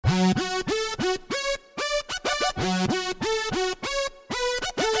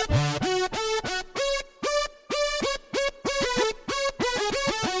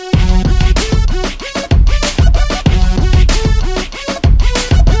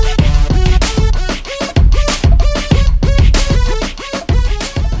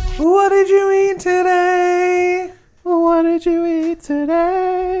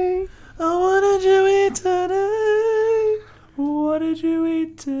today? Oh, what did you eat today? What did you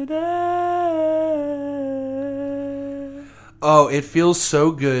eat today? Oh, it feels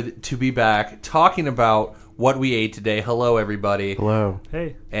so good to be back talking about what we ate today. Hello, everybody. Hello,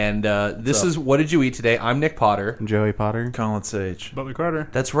 Hey, And this is What Did You Eat Today? I'm Nick Potter. I'm Joey Potter. Colin Sage. Butler Carter.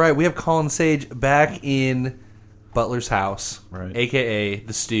 That's right. We have Colin Sage back in Butler's house, Right. a.k.a.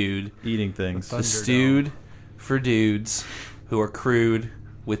 The Stewed. Eating things. The Stewed for dudes who are crude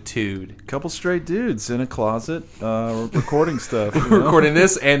with tude. Couple straight dudes in a closet recording stuff. We're recording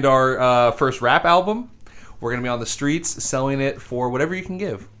this and our first rap album. We're going to be on the streets selling it for whatever you can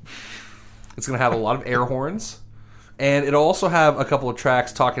give. It's going to have a lot of air horns. And it'll also have a couple of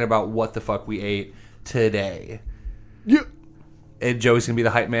tracks talking about what the fuck we ate today. Yeah. And Joey's going to be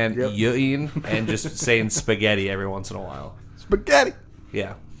the hype man, eating and just saying spaghetti every once in a while. Spaghetti.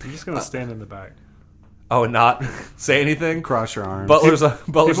 Yeah. I'm just going to stand in the back. Oh, and not say anything? Cross your arms. Butler's on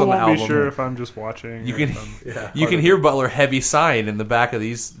People the won't album. be sure if I'm just watching. You or can if I'm- you can hear Butler heavy sighing in the back of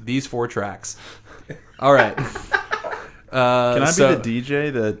these four tracks. All right. Can I be the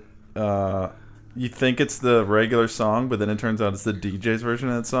DJ that you think it's the regular song, but then it turns out it's the DJ's version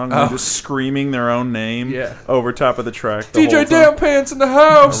of that song? They're just screaming their own name over top of the track. The DJ whole time. Damn Pants in the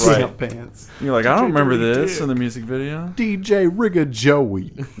house. Right. Damn pants. You're like, I don't remember Dirty this Dick. in the music video. DJ Rigga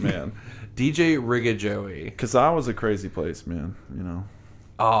Joey. Man. DJ Rigga Joey. Because I was a crazy place, man. You know.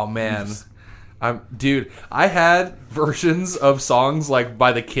 Oh man. I had versions of songs like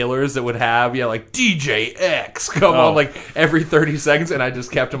by the Killers that would have like DJ X come on like every 30 seconds, and I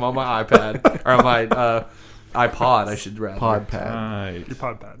just kept them on my iPad or on my iPod, I should rather. Podpad. Right. Your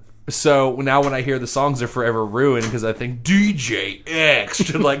pod pad. So now when I hear the songs, they're forever ruined because I think DJ X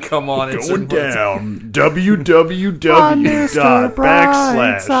should like come on and Going down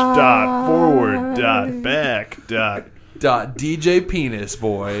www.backslash.forward.back. DJ Penis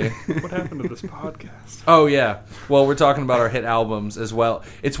Boy. What happened to this podcast? Oh yeah. Well, we're talking about our hit albums as well.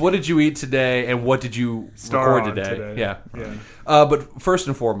 It's What Did You Eat Today and What Did You Record on Today? Yeah. Yeah. But first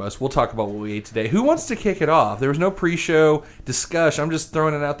and foremost, we'll talk about what we ate today. Who wants to kick it off? There was no pre-show discussion. I'm just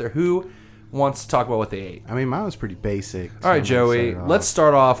throwing it out there. Who wants to talk about what they ate? I mean, mine was pretty basic. All right, so I'm gonna Joey. start off. Let's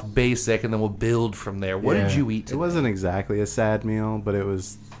start off basic, and then we'll build from there. What did Yeah. you eat today? It wasn't exactly a sad meal, but it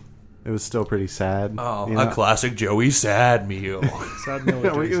was still pretty sad. Oh, you a know? classic Joey sad meal. Sad meal Are we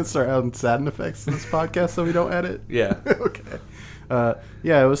going to adjacent. start adding sad effects in this podcast so we don't edit? Yeah. Okay.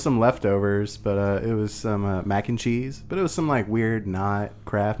 Yeah, it was some leftovers, but it was some mac and cheese. But it was some like weird not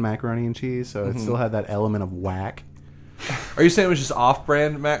Kraft macaroni and cheese, so it still had that element of whack. Are you saying it was just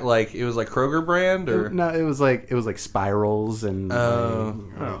off-brand Mac? Like it was like Kroger brand, or No, it was like spirals and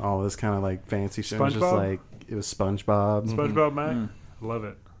like, all this kind of like fancy shit. It was just SpongeBob? like it was SpongeBob. SpongeBob Mac? I love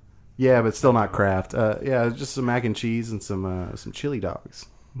it. Yeah, but still not Kraft. Yeah, it was just some mac and cheese and some chili dogs.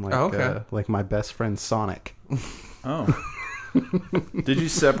 Like, Oh, okay. Like my best friend Sonic. Oh. Did you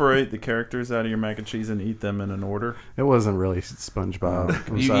separate the characters out of your mac and cheese and eat them in an order? It wasn't really SpongeBob.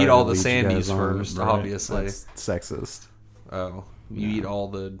 I'm you sorry eat all to the lead you guys Sandys on. first, Right. obviously. That's sexist. Oh, you eat all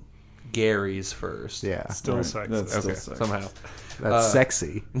the Garys first. Yeah, Still Right. sexist. That's Okay. still sexist. Somehow that's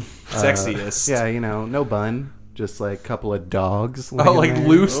sexy. sexiest. Yeah, no bun, just like a couple of dogs. Oh, laying like there.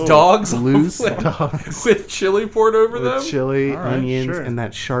 loose dogs, loose with, dogs with chili poured over them. with chili, All right, onions, sure. and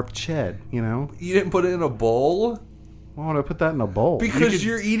that sharp ched. You didn't put it in a bowl Why would I put that in a bowl? because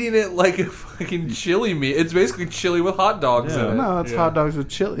you're eating it like a fucking chili meat. It's basically chili with hot dogs Yeah. in it. No, it's Yeah. hot dogs with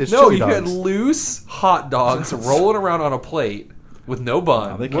chili. It's No, chili you had dogs. loose hot dogs rolling around on a plate with no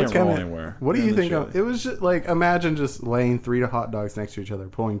bun. Oh, they What can't roll kinda- anywhere. What do They're you in the think? chili. It was just like imagine just laying 3 hot dogs next to each other,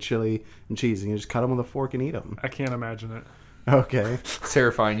 pulling chili and cheese, and you just cut them with a fork and eat them. I can't imagine it. Okay, It's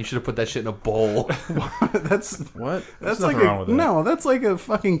terrifying. You should have put that shit in a bowl. that's What? that's There's like nothing wrong with that. no, that's like a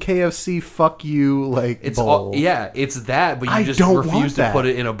fucking KFC fuck you like It's bowl. all, yeah, it's that, but you I just don't refuse want to that. put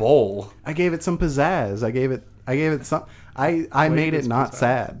it in a bowl. I gave it some pizzazz. I gave it some. I made it is not pizzazz?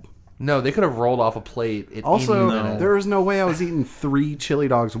 sad. No, they could have rolled off a plate. Also, any minute. there is no way I was eating 3 chili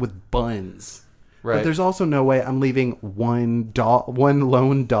dogs with buns. Right. But there's also no way I'm leaving one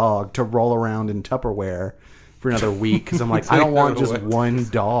lone dog to roll around in Tupperware for another week because I'm like, I don't want just one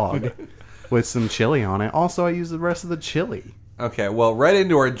dog with some chili on it. Also, I use the rest of the chili. Okay, well, right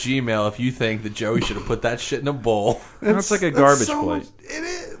into our Gmail if you think that Joey should have put that shit in a bowl. That's like a garbage so plate. much- it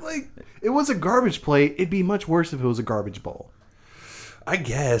is like it was a garbage plate. It'd be much worse if it was a garbage bowl. I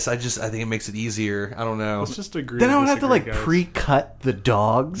guess. I think it makes it easier. I don't know. Let's just agree. Then to I would have to disagree, like guys. pre-cut the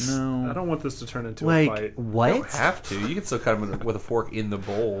dogs. I don't want this to turn into a Like fight. You don't what? have to. You can still cut them with a fork in the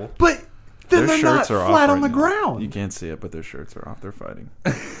bowl. But then Their they're not shirts are flat off on right the now. ground. You can't see it, but their shirts are off. They're fighting.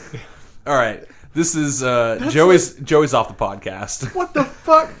 All right, This is Joey's off the podcast. What the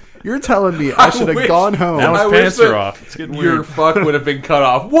fuck? You're telling me I should have gone home. Now his pants are off. It's getting your weird. fuck would have been cut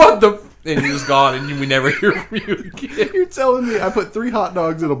off. What the? And you're just gone, and we never hear from you again. You're telling me I put 3 hot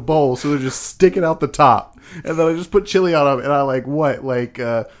dogs in a bowl, so they're just sticking out the top, and then I just put chili on them, and I like what? I would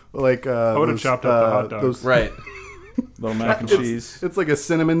have chopped up the hot dogs. Right. Little mac and cheese. It's like a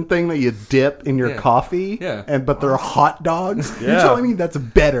cinnamon thing that you dip in your coffee. Yeah. But they're hot dogs. Yeah. You're telling me that's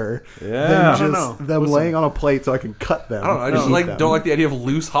better Yeah. than I just them laying on a plate so I can cut them. I don't know. I just don't like the idea of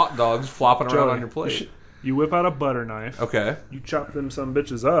loose hot dogs flopping around on your plate. You whip out a butter knife. Okay. You chop them some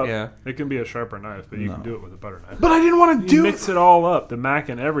bitches up. Yeah. It can be a sharper knife, but you can do it with a butter knife. But I didn't want to You do mix it all up, the mac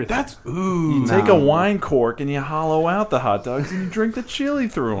and everything. You take a wine cork and you hollow out the hot dogs and you drink the chili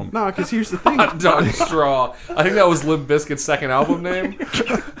through them. No, because here's the thing. Hot dog straw. I think that was Limp Bizkit's second album name.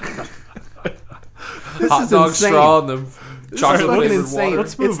 Hot is dog insane. straw and the This is chocolate fucking flavored insane. water.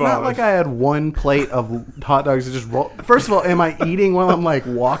 Let's move It's not on. like I had one plate of hot dogs to just roll. First of all, am I eating while I'm like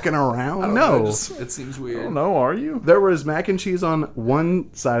walking around? No. It seems I weird. don't know, are you? There was mac and cheese on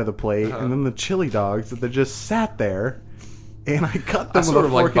one side of the plate, and then the chili dogs that they just sat there, and I cut them That's with sort a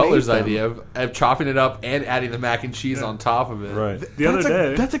of like fork and Butler's ate them. idea of chopping it up and adding the mac and cheese on top of it. Right. The other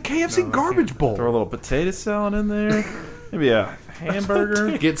day, That's a KFC garbage bowl. Throw a little potato salad in there. Maybe a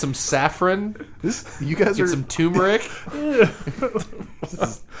hamburger. Get some saffron. You guys Get are. some turmeric.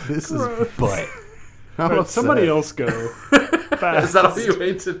 This is butt. How let about somebody that? else go. Fast. Is that all you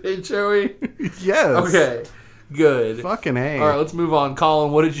ate today, Joey? Yes. Okay. Good. Fucking A. All right, let's move on.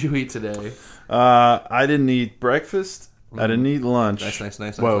 Colin, what did you eat today? I didn't eat breakfast. I didn't eat lunch.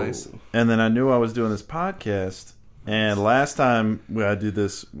 Nice. And then I knew I was doing this podcast. And last time I did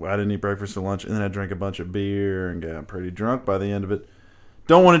this, I didn't eat breakfast or lunch. And then I drank a bunch of beer and got pretty drunk by the end of it.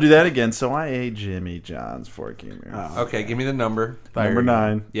 Don't want to do that again, so I ate Jimmy John's before I came here. Okay, give me the number. Number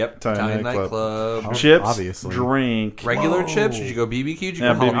 9. Yep. Italian Nightclub. Chips, Obviously. drink. Regular chips? Did you go BBQ? Did you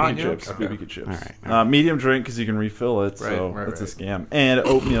Yeah, go BBQ jalapeno? chips. Okay. BBQ chips. All right. Medium drink because you can refill it, so Right, that's a scam. And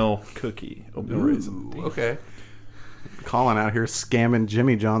oatmeal cookie, oatmeal raisin. Okay. Calling out here scamming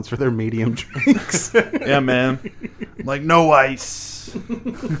Jimmy John's for their medium drinks. Yeah, man. Like no ice.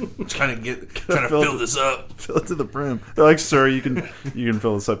 Trying to fill this up. Fill it to the brim. They're like, sir, you can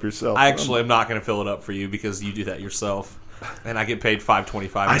fill this up yourself. I actually am not going to fill it up for you because you do that yourself, and I get paid $5.25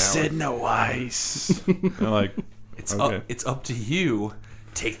 an hour. I said no ice. They're like, It's okay. It's up to you.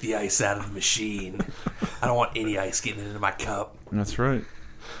 Take the ice out of the machine. I don't want any ice getting into my cup. That's right.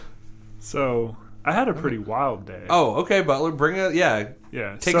 So, I had a pretty wild day. Oh, okay, Butler, bring it. Yeah,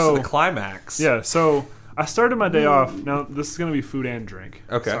 yeah. take us to the climax. Yeah, so I started my day off. Now, this is going to be food and drink.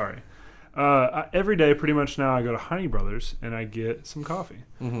 Okay. Sorry. Every day, pretty much now, I go to Honey Brothers and I get some coffee.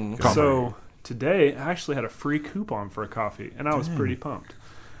 Mm-hmm. So today, I actually had a free coupon for a coffee, and I was pretty pumped.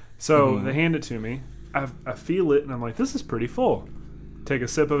 So they hand it to me. I feel it, and I'm like, this is pretty full. Take a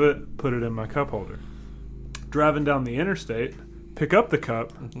sip of it, put it in my cup holder. Driving down the interstate, pick up the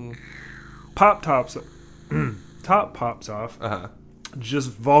cup, top pops off, just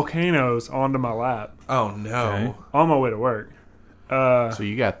volcanoes onto my lap Oh no. Okay. on my way to work. So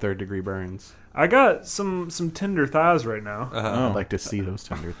you got 3rd-degree burns. I got some tender thighs right now. I'd like to see those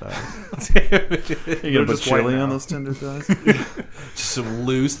tender thighs. You gonna put just white chili now. on those tender thighs? Just some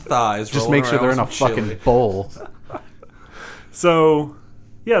loose thighs. Just rolling make sure around they're in a with some fucking chili. bowl. So,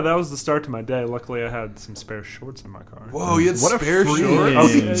 yeah, that was the start to my day. Luckily, I had some spare shorts in my car. Whoa, you had What a spare freak. shorts? What are you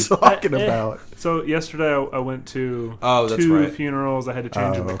Okay. talking about? So yesterday I went to Oh, that's two right. funerals. I had to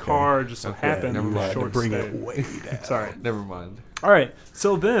change in the okay. car. It just so Okay, happened. never it was mind. short Bring stay. it way down. Sorry. Never mind. All right.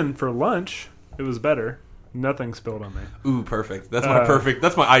 So then for lunch, it was better. Nothing spilled on me. Ooh, perfect. That's my perfect.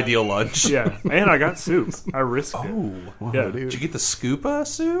 That's my ideal lunch. Yeah, and I got soup. I risked it. Whoa, Yeah. dude. Did you get the Scupa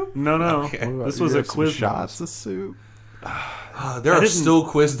soup? No. Okay. What about This you was a have some quiz shots of soup. There are didn't- still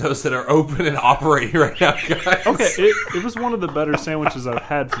Quiznos that are open and operating right now, guys. Okay, it was one of the better sandwiches I've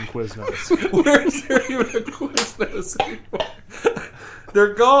had from Quiznos. Where is there even a Quiznos anymore?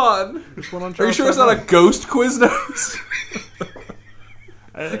 They're gone. There's one on Are you sure it's not a ghost Quiznos?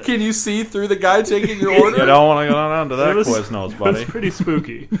 Can you see through the guy taking your order? You don't want to go down to that It was- Quiznos, It buddy. was pretty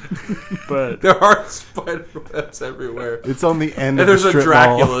spooky, but There are spider webs everywhere. It's on the end And of there's the a strip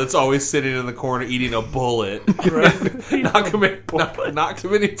Dracula mall. that's always sitting in the corner eating a bullet. not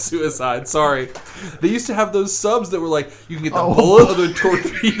committing suicide. Sorry. They used to have those subs that were like, you can get the bullet or the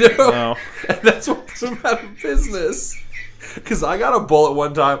torpedo. No. And that's what put them out of business. Because I got a bullet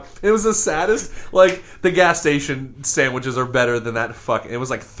one time. It was the saddest. Like, the gas station sandwiches are better than that fucking. It was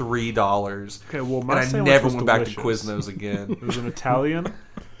like $3. okay. Well, And my I sandwich never was went back to delicious. Quiznos again. It was an Italian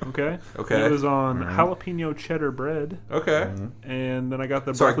Okay. Okay. It was on jalapeno cheddar bread. Okay. And then I got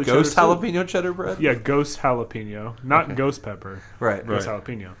the Sorry, broccoli ghost cheddar jalapeno cheddar bread? Yeah, ghost jalapeno, not ghost pepper. Right. Ghost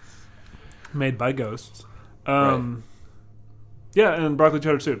jalapeno, made by ghosts. Yeah, and broccoli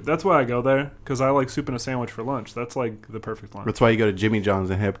cheddar soup. That's why I go there, because I like soup in a sandwich for lunch. That's like the perfect lunch. That's why you go to Jimmy John's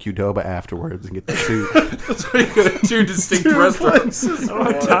and have Qdoba afterwards and get the soup. That's why you go to two distinct restaurants. I don't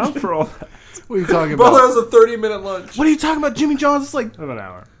have time for all that. What are you talking about? Brother has a 30-minute lunch. What are you talking about? Jimmy John's is like I have an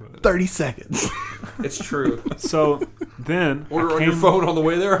hour. 30 seconds. It's true. So then Order on your phone on the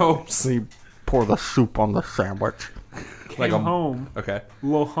way there home. So you pour the soup on the sandwich. Came home. Okay. A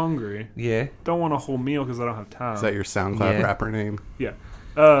little hungry. Yeah. Don't want a whole meal because I don't have time. Is that your SoundCloud rapper name? Yeah.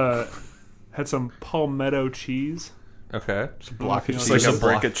 Had some palmetto cheese. Okay. Just a block of cheese. Like a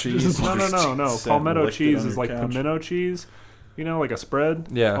brick of cheese. No. Palmetto cheese is like pimento cheese. You know, like a spread.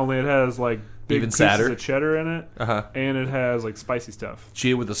 Yeah. Only it has like big Even pieces sadder. of cheddar in it. Uh-huh. And it has like spicy stuff.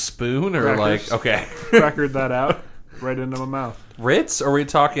 Chew it with a spoon or Crackers. like, okay. Crackered that out right into my mouth. Ritz? Are we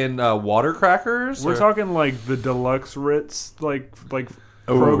talking water crackers? We're talking like the deluxe Ritz, like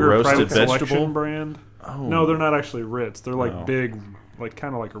Kroger roasted private vegetable selection brand. Oh. No, they're not actually Ritz. They're like big, like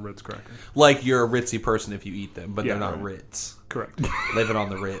kind of like a Ritz cracker. Like you're a Ritzy person if you eat them, but Yeah, they're not right. Ritz. Correct. Living on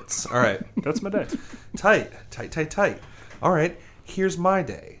the Ritz. All right. That's my day. Tight. All right. Here's my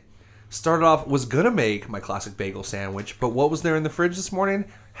day. Started off, was going to make my classic bagel sandwich, but what was there in the fridge this morning?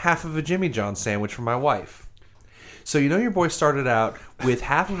 Half of a Jimmy John's sandwich for my wife. So you know your boy started out with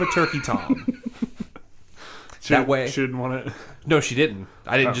half of a turkey tom. That way. She didn't want it. No, she didn't.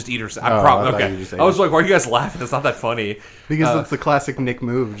 I didn't just eat her. I thought you Okay. just ate I was like, why are you guys laughing? It's not that funny. Because it's the classic Nick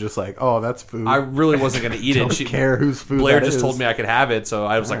move, just like, oh, that's food. I really wasn't going to eat it. Don't care whose food Blair that just is. told me I could have it, so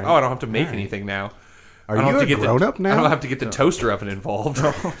I was like, Right. oh, I don't have to make anything now. Are I don't you have a to get grown-up now? I don't have to get the toaster oven involved.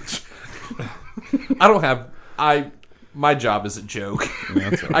 I don't have... My job is a joke.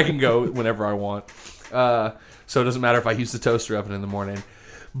 I can go whenever I want. So it doesn't matter if I use the toaster oven in the morning.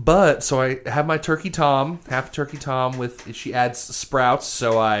 But, so I have my turkey tom, half turkey tom with... She adds sprouts,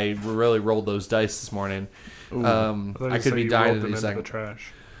 so I really rolled those dice this morning. I could be dying in a second. The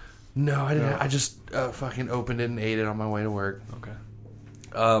trash. No, I didn't. No. I just fucking opened it and ate it on my way to work. Okay.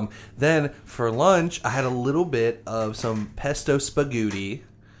 Then for lunch, I had a little bit of some pesto spaghetti.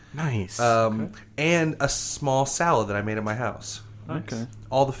 Nice. And a small salad that I made at my house. Nice. Okay.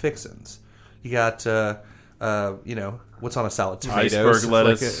 All the fixins. You got, what's on a salad? Tomatoes. Iceberg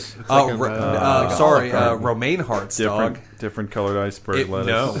lettuce. Romaine hearts, dog. Different colored iceberg lettuce.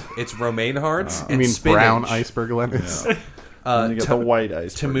 No, it's romaine hearts and spinach. Brown iceberg lettuce? Yeah. And you got the white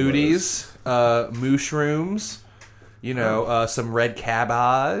iceberg lettuce. Mushrooms. Some red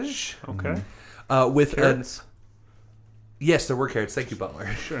cabbage. Okay. With carrots. Yes, there were carrots. Thank you, Butler.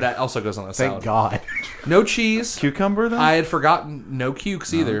 Sure. That also goes on a salad. Thank God. No cheese. Cucumber, then? I had forgotten no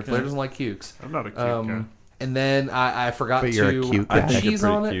cukes either. Okay. Blair doesn't like cukes. I'm not a cuke guy. And then I forgot to put cheese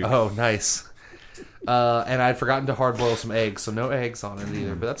on it. Oh, nice. And I had forgotten to hard boil some eggs, so no eggs on it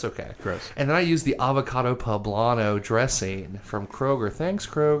either, but that's okay. Gross. And then I used the avocado poblano dressing from Kroger. Thanks,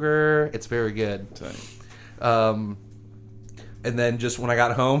 Kroger. It's very good. And then just when I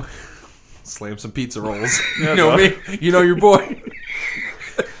got home, slam some pizza rolls. You know me. You know your boy.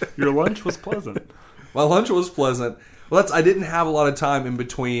 Your lunch was pleasant. My lunch was pleasant. Well, I didn't have a lot of time in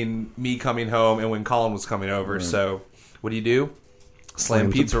between me coming home and when Colin was coming over. Right. So, what do?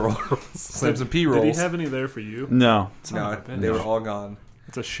 Slam pizza rolls. Slam some pea rolls. Did he have any there for you? No. They were all gone.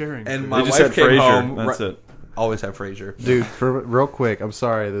 It's a sharing. And food. my just wife had came Frasier. home. That's it. Always have Frasier. Dude, real quick, I'm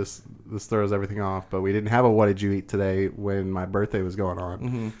sorry this throws everything off, but we didn't have a what did you eat today when my birthday was going on.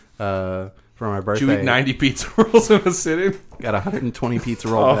 Mm-hmm. For my birthday, did you eat 90 pizza rolls in a sitting? Got a 120 pizza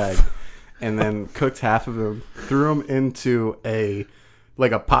roll bag, and then cooked half of them, threw them into a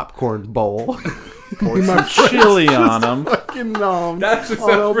popcorn bowl. Poured some chili on them. Fucking That just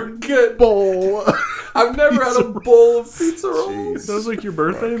sounds pretty good. Bowl. I've never had a bowl of pizza rolls. That was like your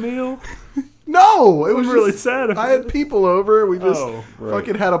birthday meal? No, it was really just, sad. I had people over. We just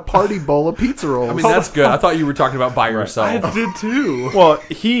fucking had a party bowl of pizza rolls. I mean, that's good. I thought you were talking about by yourself. I did too. Well,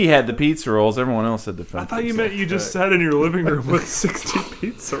 he had the pizza rolls. Everyone else had the I thought you meant you just sat in your living room with 60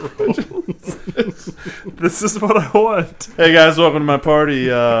 pizza rolls. This is what I want. Hey guys, welcome to my party.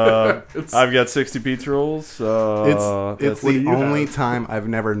 I've got 60 pizza rolls. It's the only time I've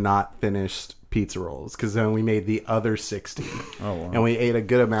never not finished pizza rolls, because then we made the other 60. Oh, wow. And we ate a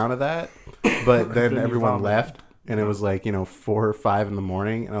good amount of that, but then everyone left, and it was 4 or 5 in the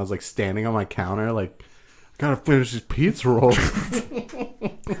morning, and I was standing on my counter gotta finish these pizza rolls.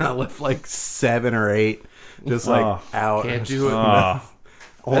 I left 7 or 8 just out. Can't do it.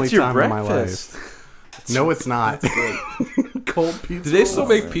 Only That's your time breakfast. in my life. No, it's not. cold pizza. Do they still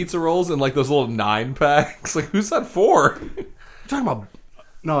make pizza rolls in like those little 9-packs? Like, who's that for? You're talking about?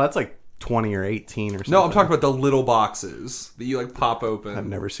 No, that's like 20 or 18 or something. No, I'm talking about the little boxes that you like pop open. I've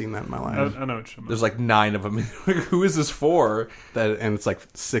never seen that in my life. I know what you mean. There's like 9 of them. Who is this for? And it's like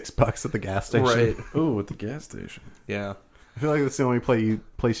 $6 at the gas station. Right. Ooh, at the gas station. Yeah. I feel like that's the only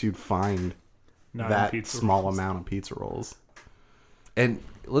place you'd find 9 that pizza small rolls. amount of pizza rolls. And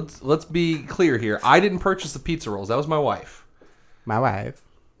let's be clear here. I didn't purchase the pizza rolls. That was my wife. My wife.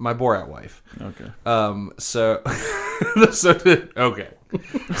 My Borat wife. Okay. So okay.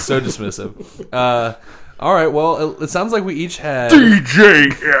 So dismissive. All right, well, it sounds like we each had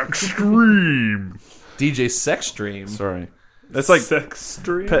DJ Extreme. DJ Sex Dream. Sorry. That's like Sex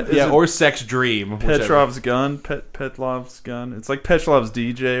Dream? Or Sex Dream. Petrov's gun. Petlov's gun. It's like Petrov's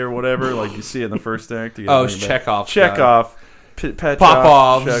DJ or whatever. Like you see it in the first act. Oh, it's Chekhov's. Chekhov. Petrov.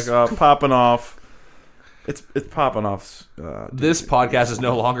 Pop-offs. Chekhov. Popping off. It's popping off. This podcast is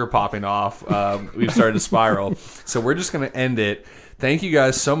no longer popping off. We've started to spiral. So we're just going to end it. Thank you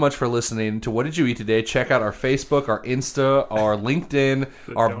guys so much for listening to What Did You Eat Today? Check out our Facebook, our Insta, our LinkedIn,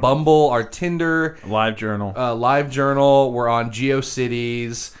 our Bumble, our Tinder. Live Journal. We're on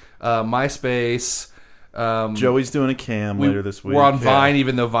GeoCities, MySpace. Joey's doing a cam later this week. We're on Vine,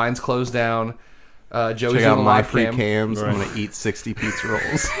 even though Vine's closed down. Joey's Check doing out a my live free cam. cams. Right. I'm going to eat 60 pizza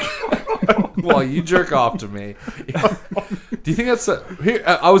rolls. Well, you jerk off to me. Do you think that's here?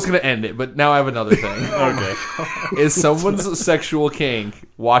 I was going to end it, but now I have another thing. Okay. Is someone's sexual kink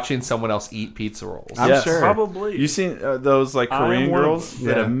watching someone else eat pizza rolls? I'm Yes. sure. Probably. You seen those like I am Korean one of girls them.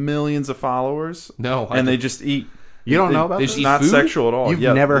 that Yeah. have millions of followers? No, And they just eat. You don't know about they this? just eat Not food? sexual at all. You've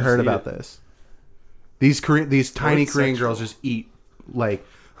Yeah, never they just heard eat about it. this. These tiny Korean girls just eat like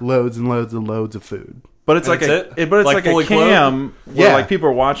loads and loads and loads of food. But it's like that's but it's like fully a cam where Yeah. like people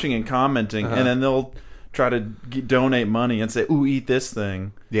are watching and commenting, and then they'll try to donate money and say, "Ooh, eat this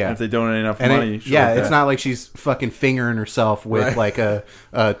thing." Yeah. And if they donate enough And money, it's she'll get that. not like she's fucking fingering herself with Right. like a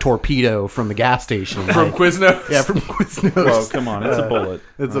torpedo from the gas station. From Like, Quiznos? yeah, from Quiznos. Well, come on, it's a bullet.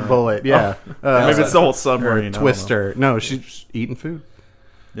 It's a bullet, yeah. Maybe it's the whole Or submarine. I a don't know. Twister. No, she's eating food.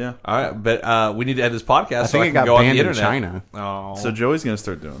 Yeah. All right, but we need to end this podcast I so think I it can got go on the banned in internet. China. Oh, So Joey's gonna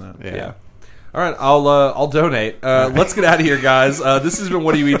start doing that. yeah. All right, I'll donate. Let's get out of here, guys. This has been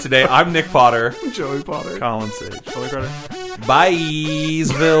What Do You Eat Today? I'm Nick Potter. Joey Potter. Colin Sage.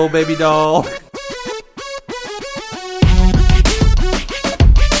 Byesville, baby doll.